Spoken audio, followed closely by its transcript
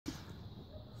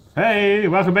Hey,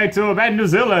 welcome back to Bad New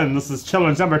Zealand. This is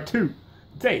challenge number 2,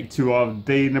 day 2 of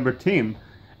day number 10.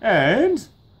 And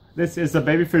this is the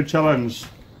baby food challenge.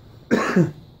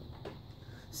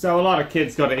 So a lot of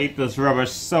kids got to eat this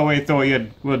rubbish, so we thought you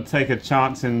would take a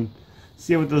chance and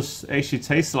see what this actually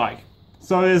tastes like.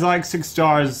 So there's like 6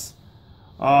 jars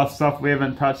of stuff we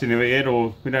haven't touched any of it yet,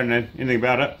 or we don't know anything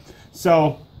about it.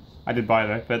 So I did buy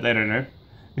that, but they don't know.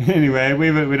 Anyway, we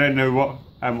don't know what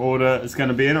order it's going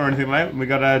to be in or anything like that. We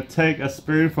got to take a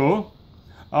spoonful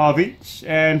of each,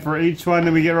 and for each one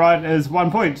that we get right is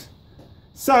 1 point.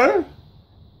 So,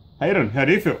 Hayden, how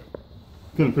do you feel?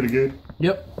 Feeling pretty good.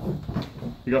 Yep.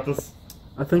 You got this?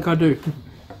 I think I do.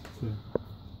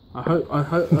 I hope I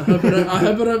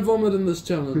don't vomit in this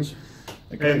challenge.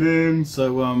 Okay. And then,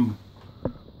 so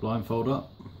blindfold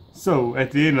up. so at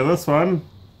the end of this one,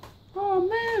 oh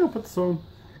man, I'll put this on.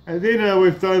 And then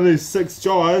we've done these 6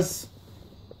 jars.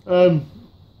 The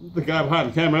guy behind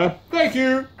the camera, thank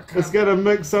you. It's gonna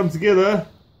mix them together,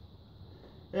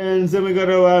 and then we're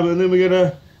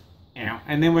gonna,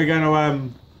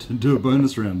 To do a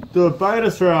bonus round. do a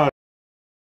bonus round.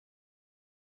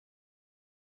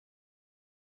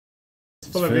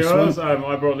 Full of First yours. one.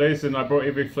 I brought these, and I brought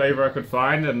every flavour I could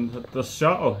find, and this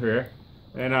shot. Oh, here.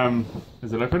 And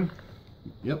is it open?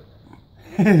 Yep.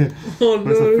 Oh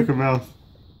Where's the no. thicker mouth?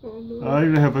 Oh no. I don't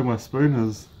even know how big my spoon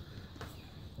is.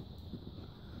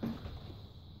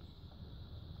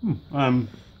 What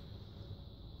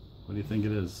do you think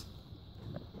it is?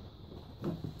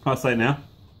 I'll say it now.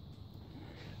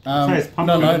 No, it's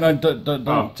pumpkin.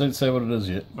 don't say what it is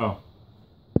yet. Oh.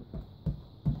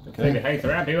 Okay. Hey,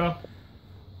 around people.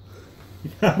 You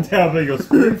can't tell how big your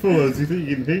spoonful is. You think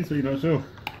you can heat, so you're not sure.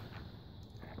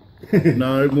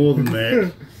 No, more than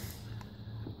that.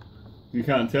 You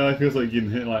can't tell. It feels like you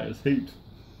can hit like it's heat.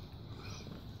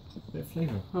 That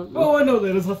flavour. Oh, I know what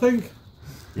that is. I think.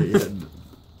 Yeah. Have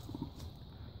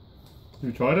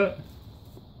you tried it?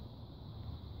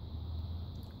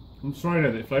 I'm sorry, I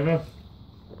know that flavour.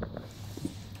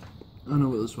 I know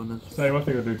what this one is. Same, I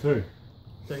think I do too.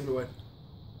 Take it away.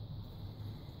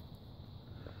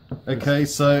 Okay,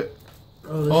 so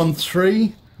Oh, this on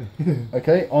 3.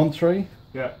 Okay, on 3.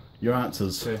 Yeah. Your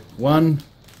answers. Okay. 1,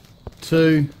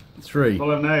 2, 3.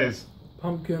 Bolognese.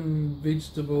 pumpkin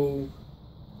vegetable,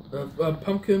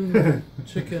 pumpkin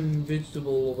chicken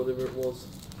vegetable or whatever it was.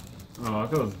 Oh, I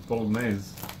thought it was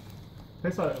bolognese.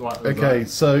 Tastes like Okay,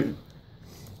 so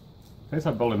tastes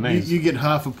like bolognese. you get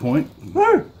half a point.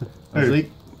 Woo! Who?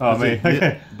 Zeke. Oh, me. Zeke, Okay.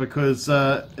 yeah, because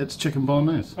it's chicken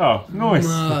bolognese. Oh, nice.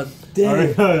 Ah, damn.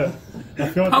 I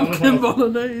feel like Pumpkin all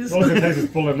bolognese. I taste is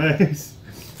bolognese.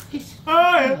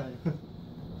 Oh, yeah.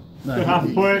 No, Half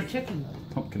a point. Chicken.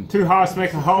 pumpkin. 2 halves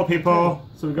make a whole, people.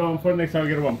 So we go on for it. Next time we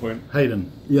get a 1 point.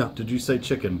 Hayden, Yeah. did you say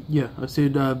chicken? Yeah, I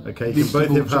said Okay, you can both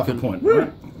vegetable have half a chicken. point. Woo!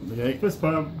 Right? Okay. Fist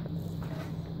bump.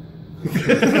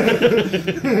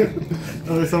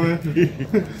 Oh, there's somewhere.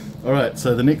 Alright,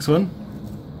 so the next one.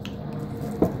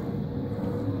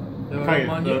 No, I Okay, don't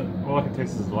mind you. all I can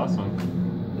taste is the last one.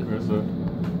 Where is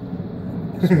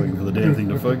it? Just waiting for the damn thing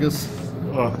to focus.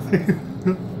 Oh, yeah.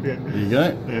 There you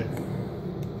go. Yeah.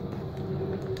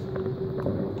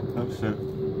 Oh shit.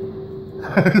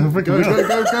 Go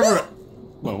for it.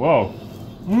 Oh, wow.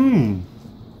 Mmm.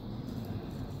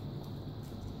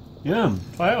 Yeah,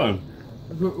 try that one.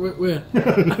 Where?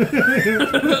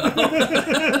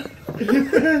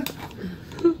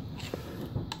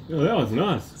 Oh, that one's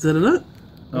nice. Is that in it?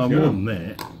 Oh, more than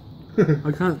that.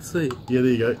 I can't see. Yeah,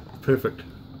 there you go. Perfect.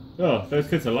 Oh, those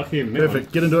kids are lucky in that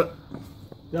Perfect. Get into it. one.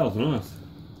 That was nice.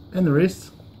 And the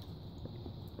rest.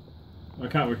 I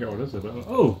can't work out what it is, but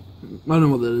oh, I know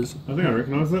what that is. I think I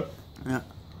recognise it. Yeah.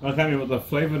 I can't remember what the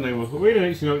flavour name was. We didn't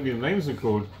actually know what the names are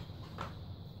called.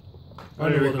 I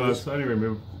know what it is. I don't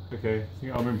remember. Okay, I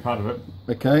think I remember part of it.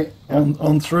 Okay,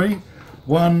 on 3.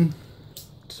 1,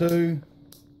 2,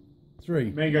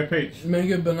 3. Mango peach.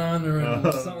 Mango banana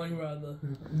and something rather.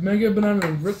 Mango banana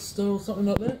and Ritz or something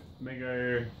like that.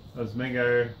 Mango. There's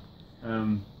mango.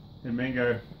 And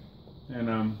mango. And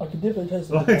I could definitely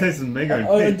taste I it. can taste the mango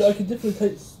and I peach. could definitely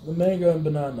taste the mango and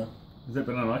banana. Is that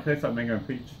banana? I taste like mango and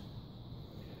peach.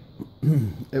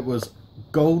 It was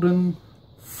golden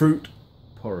fruit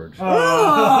porridge.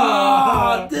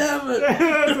 Oh, damn it!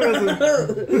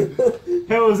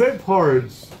 How was that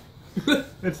porridge?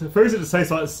 It's first it just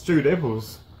tastes like stewed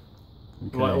apples.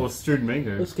 Okay. Like, or stewed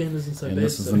mango. This game isn't so And bad.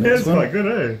 this is so the next That's one. quite good,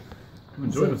 eh? I'm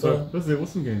enjoying So, this. This is an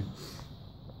awesome game.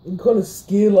 I'm kind of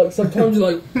scared. Like sometimes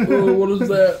you're like, oh, what is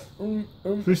that?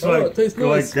 Fish Oh, it tastes like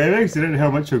nice. grabbing, so you don't know how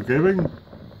much you're grabbing. Is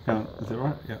that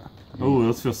right? Yeah. Oh,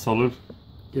 this feels solid.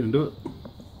 Get into it.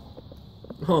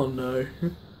 Oh no.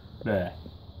 There.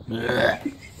 Yeah.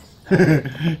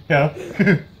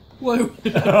 Wait.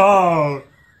 Oh.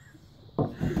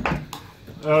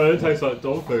 Oh, it tastes like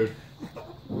dog food.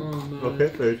 Oh no. Or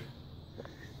pet food.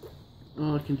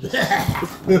 Oh, I can just.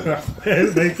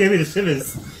 They gave me the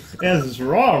shivers. That is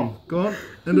wrong. Go on,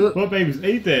 into it. What babies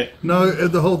eat that? No,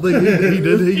 the whole thing. He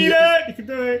did. Eat it! You can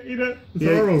do it! Eat it! It's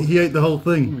horrible. He ate the whole Oh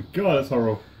thing. my god, that's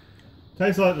horrible.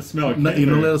 Tastes like the smell of No, cat you're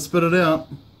not food. allowed to spit it out.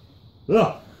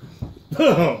 Ugh.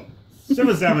 Oh,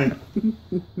 shivers down me.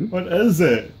 What is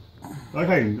it? I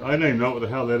don't even know what the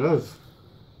hell that is.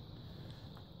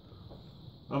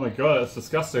 Oh my god, that's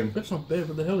disgusting. That's not bad.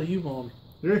 What the hell are you on?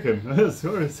 You reckon? It is.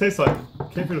 It tastes like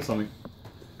cat food or something.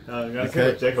 It's Okay.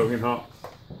 like Jacob getting hot.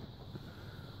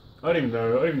 I don't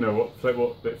even know what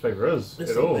that flavour is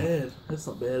That's at not all. bad. That's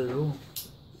not bad at all.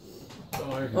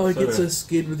 Oh, Oh, I get so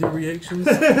scared with your reactions.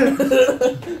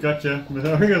 Gotcha.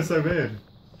 I think it's so bad.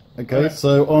 Okay,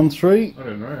 so on 3. I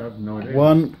don't know. I have no idea.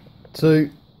 1, 2,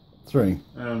 3.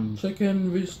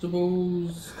 Chicken,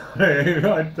 vegetables, I don't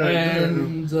know.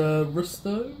 and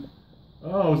Risto.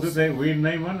 Oh, was it that weird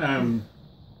name one?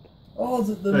 Oh, is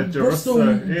it the That Bristol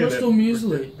Jaristo, yeah, Bristol that-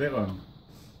 muesli? That one.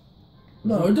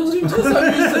 No, it doesn't even taste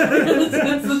like muesli.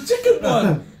 It's the chicken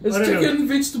one. It's I don't know. chicken,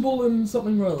 vegetable, and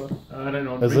something or other. I don't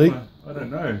know. What Is big he? one- I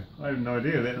don't know. I have no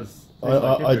idea. That is.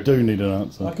 I do need an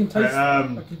answer. I can taste. I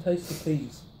I can taste the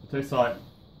peas. It tastes like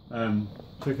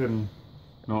chicken.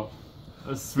 Not.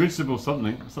 It's vegetable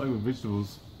something. Something with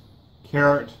vegetables.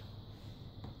 Carrot.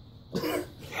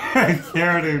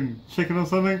 Carrot and chicken or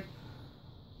something.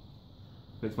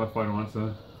 That's my final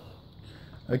answer.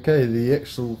 Okay, the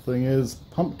actual thing is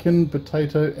pumpkin,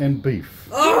 potato, and beef.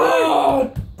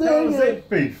 Oh, How dang is it! that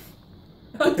beef?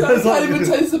 I can't even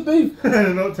taste the beef.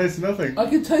 Not tasting nothing. I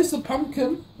can taste the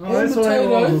pumpkin Oh, and that's what it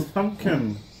potato. was.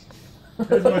 Pumpkin.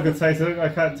 That's what I could taste it. I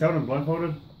can't tell them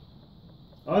blindfolded.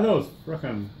 I thought it was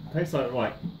frickin' tastes like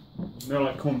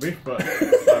like corned beef, but like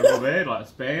real bad, like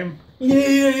spam. Yeah.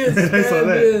 It tastes like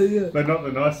that. Yeah. But not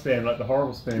the nice spam, like the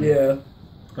horrible spam. Yeah.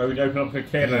 Like we'd open up a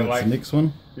can and What's like the next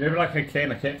one? you ever like a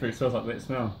can of cat food smells like that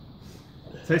smell.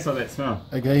 It tastes like that smell.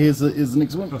 Okay, here's the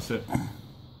next one. What's it?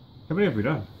 How many have we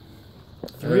done?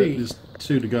 3. There's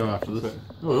 2 to go after this.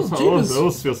 Oh, this Oh, one jeepers.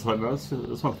 also feels like nice.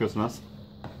 This one feels nice.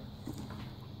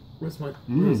 Where's my?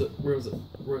 Where is it? Where is it?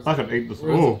 Where is I it? could eat this.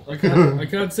 Where is Oh, it? I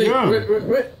can't see. Yeah.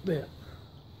 Where? There.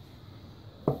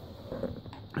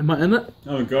 Am I in it?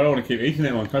 Oh my god, I want to keep eating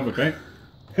that one. Come back.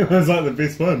 It was like the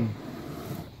best one.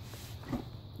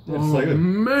 That's so good.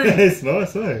 man. It's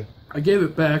nice, eh? I gave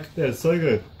it back. Yeah, it's so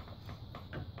good.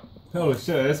 Holy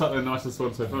shit, that's like the nicest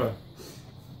one so far.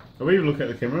 Are we even looking at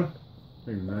the camera?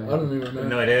 I don't know. I don't even know.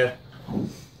 No idea.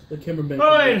 The cameraman.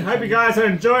 Fine, hope you guys are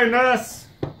enjoying this.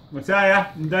 I'll tell ya,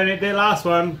 don't eat that last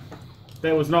one.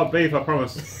 That was not beef, I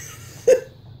promise.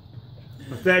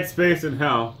 If that's beef, then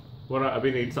hell. I've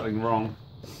been eating something wrong.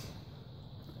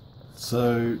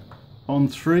 So, on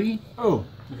 3. Oh,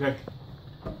 okay.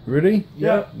 Ready?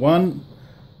 Yep. 1,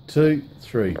 2,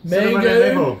 3. Cinnamon and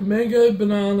Mango, apple. mango,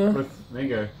 banana, With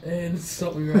mango. and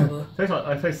something or other.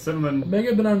 I taste cinnamon.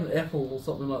 Mango, banana, and apple, or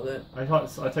something like that.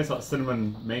 I taste like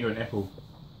cinnamon, mango, and apple.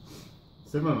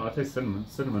 Cinnamon. I taste cinnamon.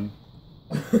 Cinnamon.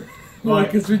 Why?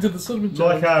 Like- Because we did the cinnamon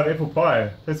Like challenge. apple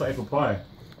pie. Tastes like apple pie.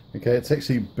 Okay, it's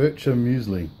actually Bircher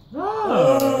muesli.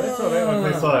 Oh, that's what that one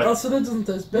tastes like. Oh, so that doesn't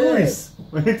taste bad. Nice.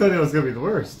 I thought that was gonna be the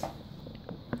worst.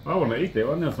 I want to eat that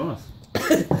one. That was nice.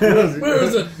 Where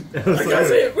is it? That was I so can't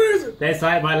see good. it. Where is it? That's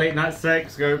like my late night steak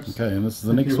scoops. Okay, and this is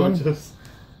the next You one. watch us.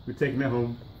 We're taking that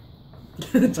home.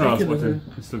 Take Oh, it's it watching. over.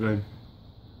 It's still going.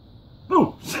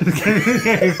 Oh!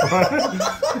 Okay, fine.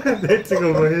 That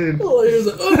tickled my head. Oh, here's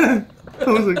it. Oh. I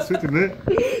wasn't expecting that.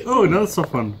 Oh, another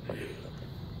soft one.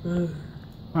 Oh,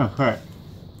 alright.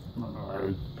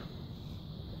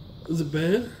 Is it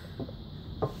bad?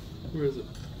 Where is it?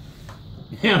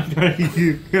 Yeah, I'm trying to eat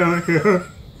you. Yeah.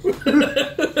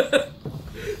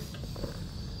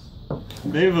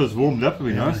 Maybe if it was warmed up, it'd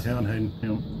be nice. Hang on, Hayden.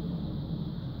 Hang on.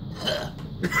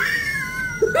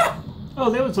 Oh,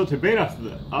 that was not too bad after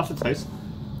the aftertaste.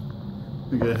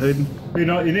 Okay, Hayden. You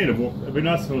need a warm. It'd be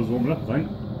nice if it was warmed up, I think.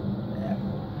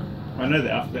 I know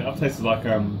the aftertaste is like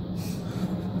Yeah,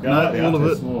 I like the all of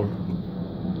aftertaste it. more.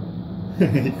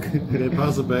 Okay,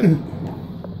 pass it back.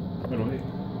 What do I eat?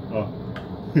 Oh,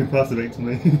 pass it back to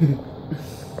me.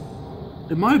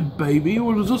 Am I a baby,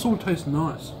 or does this all taste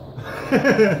nice?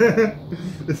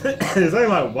 There's only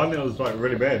like one that was like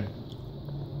really bad.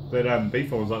 But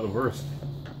beef one was like the worst.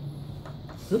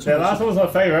 This Yeah, one last one was my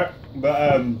favourite,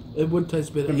 but it would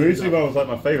taste better. the muesli one was like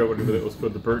my favourite, whatever it was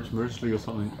called, the birch muesli or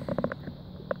something.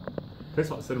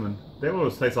 Tastes like cinnamon. That one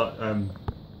tastes like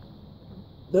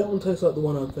That one tastes like the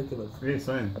one I'm thinking of. Yeah,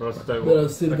 same. But I just don't That want.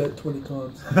 I've said about 20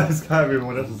 times. I just can't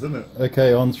remember what else is in it.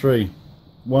 Okay, on 3.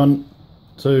 1,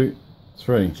 2,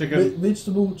 3. Chicken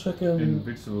Vegetable, chicken, and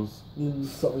vegetables. and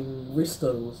something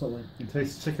resto or something. You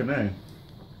taste chicken, eh?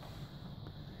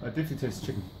 I definitely taste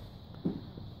chicken.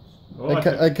 I like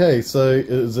it. Okay, so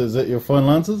is that your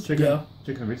final answers? Chicken, Yeah.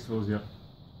 chicken and vegetables, yeah.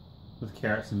 With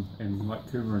carrots and like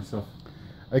cucumber and stuff.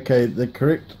 Okay, the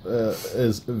correct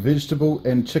is vegetable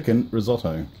and chicken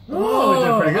risotto. Oh, we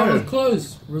did pretty I was good.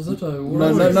 close. Risotto.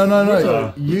 No.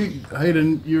 Risotto. You,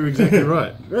 Hayden, you're exactly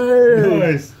right.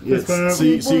 Nice. Yes. That's So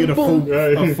you get a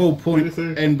full point, Yes,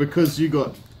 sir. and because you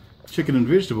got chicken and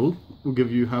vegetable, we'll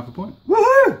give you half a point.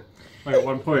 Woohoo! I got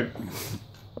 1 point.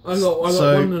 I got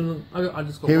So, one and I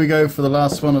just got Here one. we go for the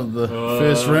last one of the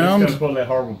first Just round. gonna put that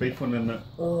horrible beef one in it.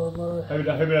 Oh no. Maybe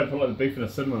I put like the beef in a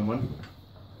cinnamon one.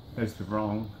 That's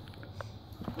wrong.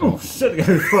 Oh shit! I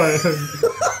got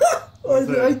What's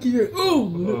that? I can hear.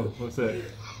 Oh, Ooh. what's that?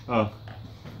 Oh,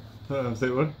 is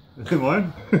that one? Is it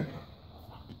mine?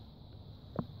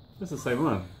 That's the same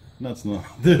one. No, it's not.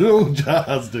 They're all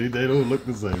jars, dude. They all look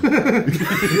the same. Is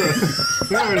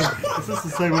this the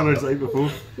same one I just ate before?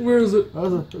 Where is it?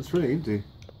 It's really empty.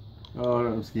 Oh,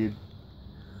 no, I'm scared.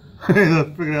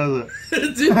 Freaking out of it.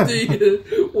 It's empty.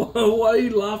 Why are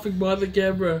you laughing by the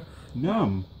camera?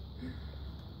 Numb.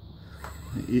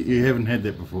 You haven't had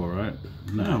that before, right?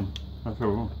 Numb. I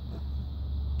feel wrong.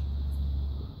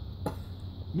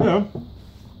 No.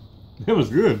 That was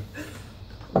good.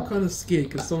 I'm kind of scared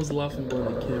because someone's laughing by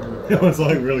the camera. That was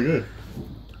like really good.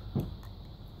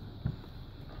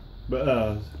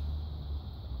 But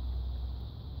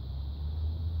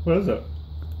what is it?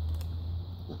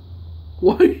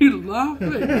 Why are you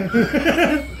laughing? You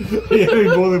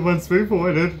had more than one spoonful,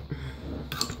 I did.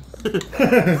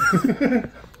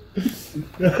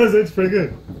 That's pretty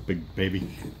good. Big baby.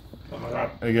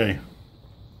 Okay.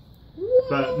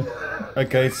 But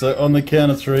Okay, so on the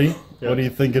count of 3, what do you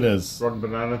think it is? rotten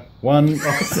banana. 1.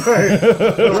 Sorry.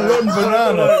 Rotten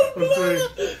banana.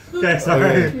 Okay,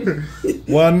 sorry.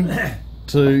 1,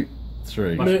 2,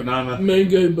 3. Mashed banana.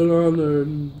 Mango, banana,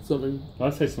 and something. I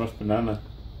say smashed banana.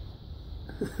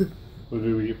 What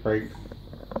do we get freaked?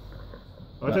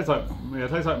 It tastes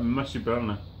like mushy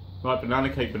banana. Like banana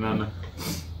cake banana.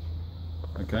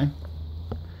 Okay.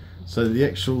 So the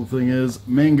actual thing is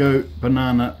mango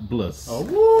banana bliss. Oh,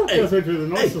 what? That's actually the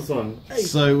nicest one.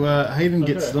 So Hayden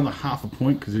gets Okay. another half a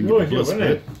point because he Oh, can get the bliss yeah,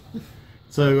 bit.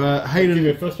 So Give me a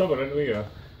Hayden, first up on it, we go.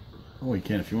 oh, you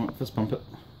can if you want. Fist pump it.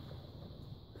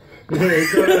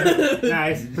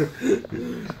 Nice.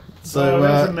 So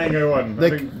that's a mango one. I that,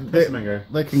 think that's mango.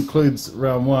 that concludes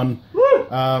round 1.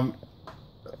 Woo!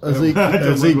 Ezekiel,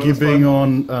 Just being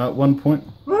one. on 1 point,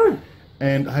 Woo!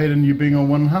 and Hayden, you being on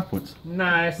 1.5 points.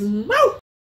 Nice.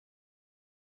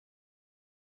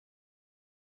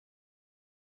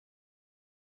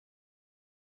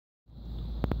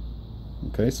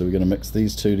 Okay, so we're going to mix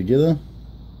these two together.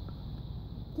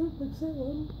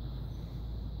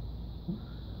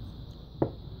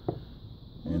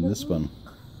 And this one.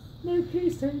 No,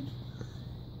 please don't.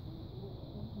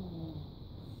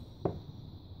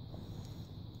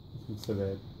 It's so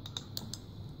bad.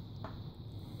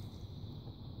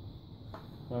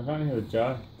 I can't hear the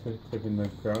jar clicking the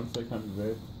ground, so it can't be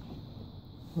bad.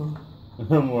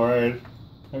 I'm worried.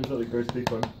 I was like the gross big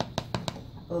one.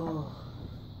 Oh.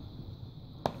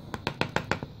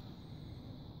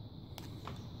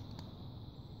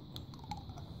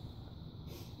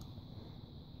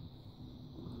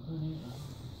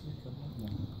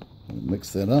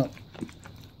 Mix that up.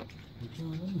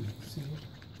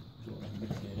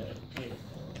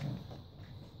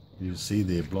 You see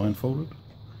they're blindfolded,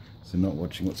 so they're not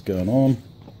watching what's going on.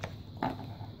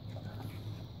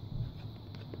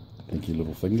 Pinky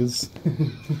little fingers.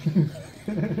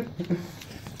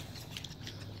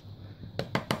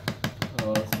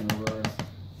 Oh, that's gonna rise.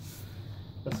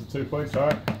 That's a 2 points,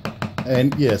 alright?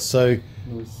 And yeah, so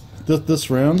Nice. this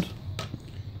round,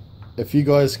 if you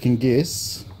guys can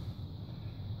guess,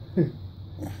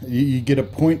 you get a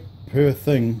point per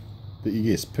thing that you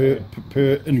guess, per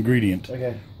ingredient.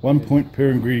 Okay. 1 point per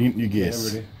ingredient you Yeah,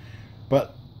 guess. ready.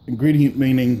 But ingredient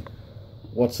meaning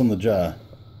what's in the jar.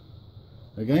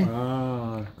 Okay?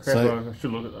 Ah, crap. So- I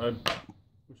should look at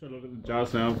the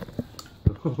jars now.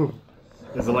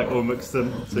 Is it like all mixed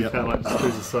in, so you Yep. can't like just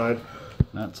choose a side?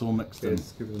 That's all mixed Yeah, in.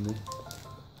 just give it in there.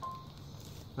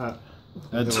 Ah.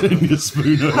 Turn your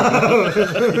spoon over.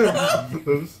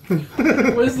 Oops.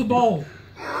 Where's the bowl?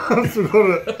 I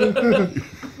forgot it.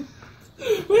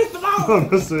 Where's the bowl? Oh, I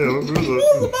missed it. What was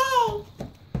Where's it? the bowl?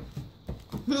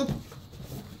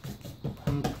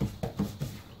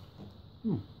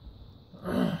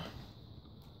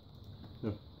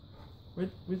 Where's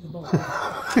the bowl?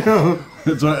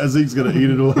 That's right, Aziz going to eat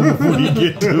it all before you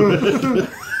get to it.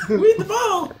 Where's the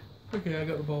bowl? Okay, I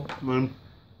got the bowl. Man.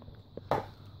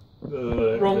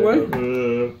 Wrong way?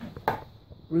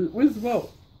 Where's the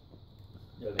bowl?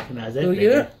 You recognise Do we it?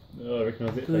 get it? Oh, I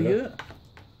recognise it. Do we get it?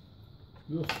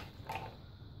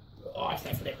 Oh, it's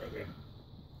definitely very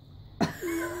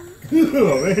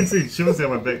Oh man, it's chills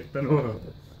down my back. Don't know.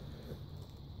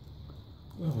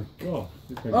 Oh my god.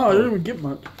 Oh, I didn't even get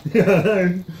much.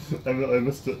 I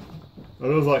missed it. I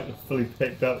was like fully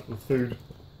packed up with food.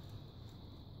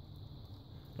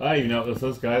 I don't even know what this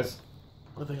is, guys.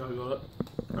 I think I got it.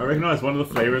 I recognise one of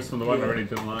the flavours from the one I really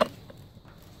didn't like.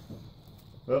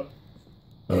 Oh.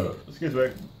 Excuse me.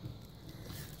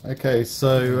 Okay,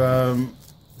 so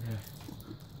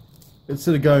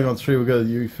instead of going on 3, we'll go to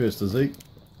you first, Aziz.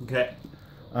 Okay.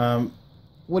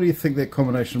 What do you think that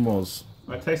combination was?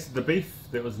 I tasted the beef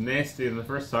that was nasty in the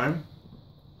first time.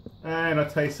 And I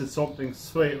tasted something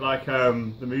sweet like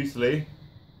the muesli.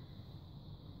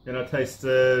 And I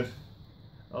tasted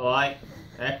like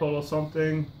apple or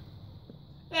something.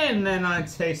 And then I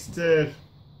tasted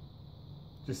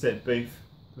just that beef.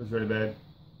 It was really bad.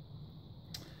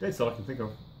 That's all I can think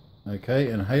of. Okay,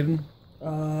 and Hayden?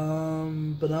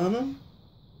 Banana.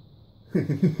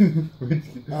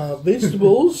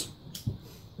 Vegetables.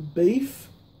 Beef.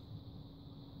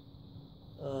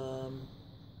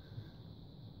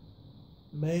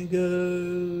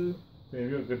 Mango. Yeah, you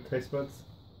got good taste buds?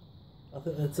 I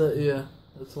think that's it, yeah.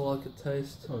 That's all I could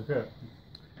taste. Okay.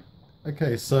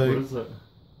 Okay, What so is it?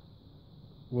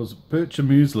 was bircher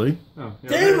muesli Oh, yeah,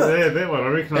 Damn that one. I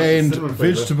recognise the and cinnamon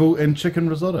flavour. vegetable and chicken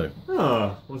risotto.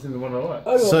 Oh, wasn't the one I like.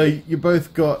 I got So you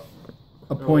both got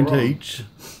a point wrong. each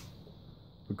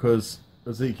because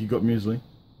Aziz, you got muesli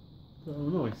Oh,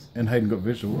 nice. and Hayden got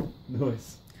vegetable.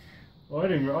 Nice. Well, I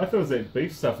thought it was that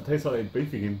beef stuff. It tastes like that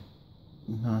beef again.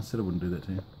 No, I said I wouldn't do that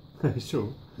to you. Sure.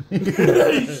 sure.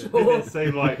 That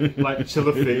same like chill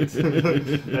effect.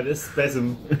 Like this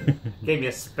spasm. Gave me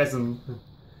a spasm.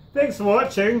 Thanks for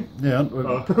watching. Yeah.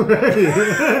 Oh.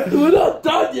 We're not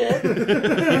done yet.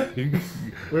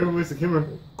 Where's the camera?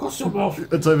 Cross your mouth.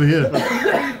 It's over here.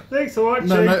 Thanks for watching.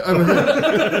 No, over here.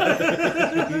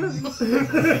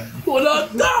 We're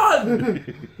not done.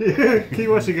 Keep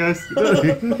watching, guys.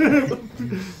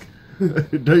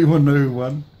 Do you want to know who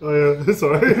won? Oh yeah,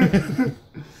 sorry.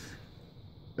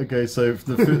 Okay, so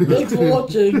the Thanks for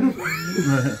watching.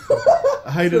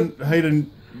 Hayden,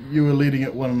 you were leading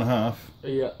at 1.5.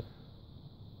 Yeah.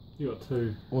 You got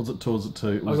 2. Or was it 2? Was it 2?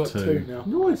 It I was got 2. 2 now.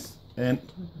 Nice. And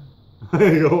I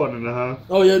got 1.5.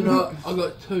 Oh yeah, no, I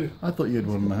got 2. I thought you had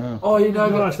 1.5. Oh, you know, I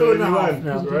got Nice, 2.5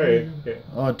 now. Right. Yeah.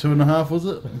 Oh, 2.5 was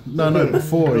it? No,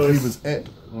 before he was at.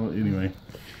 Well, anyway.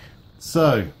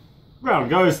 So, Round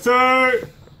goes to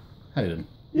Hayden.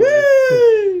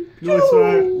 Yay! nice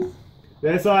one.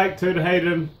 That's like 2 to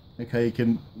Hayden. Okay, you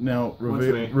can now Once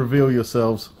me. reveal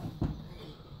yourselves.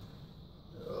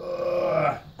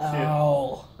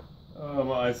 Ow. Oh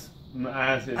my eyes. My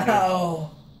eyes.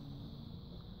 Ow.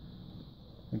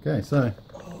 Okay, so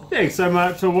Thanks so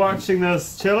much for watching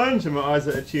this challenge, and my eyes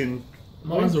are itching.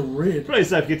 Mine are red.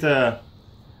 Please don't forget to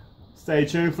stay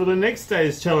tuned for the next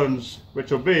day's challenge,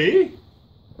 which will be...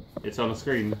 It's on the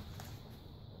screen.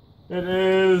 It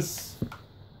is...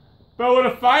 build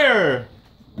a fire!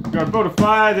 You've got to build a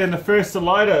fire, then the first to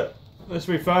light it. This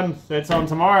will be fun. That's on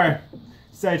tomorrow.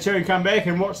 Stay tuned, come back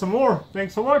and watch some more.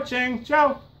 Thanks for watching.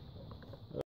 Ciao!